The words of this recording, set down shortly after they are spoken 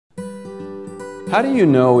How do you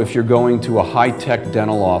know if you're going to a high-tech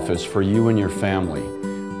dental office for you and your family?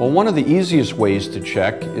 Well, one of the easiest ways to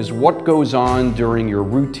check is what goes on during your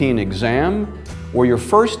routine exam or your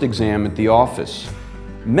first exam at the office.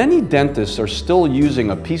 Many dentists are still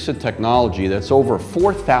using a piece of technology that's over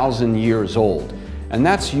 4,000 years old, and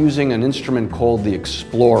that's using an instrument called the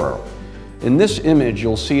Explorer. In this image,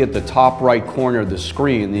 you'll see at the top right corner of the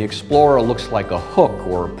screen, the Explorer looks like a hook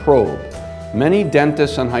or a probe. Many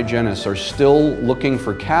dentists and hygienists are still looking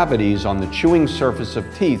for cavities on the chewing surface of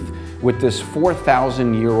teeth with this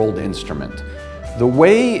 4,000-year-old instrument. The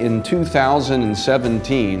way in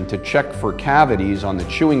 2017 to check for cavities on the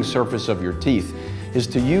chewing surface of your teeth is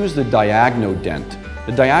to use the Diagnodent.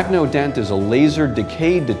 The Diagnodent is a laser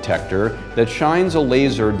decay detector that shines a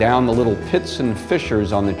laser down the little pits and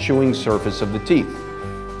fissures on the chewing surface of the teeth.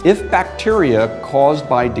 If bacteria caused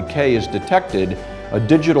by decay is detected, a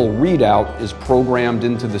digital readout is programmed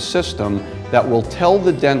into the system that will tell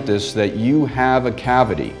the dentist that you have a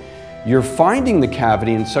cavity. You're finding the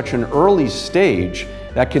cavity in such an early stage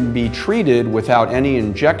that can be treated without any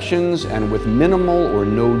injections and with minimal or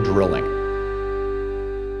no drilling.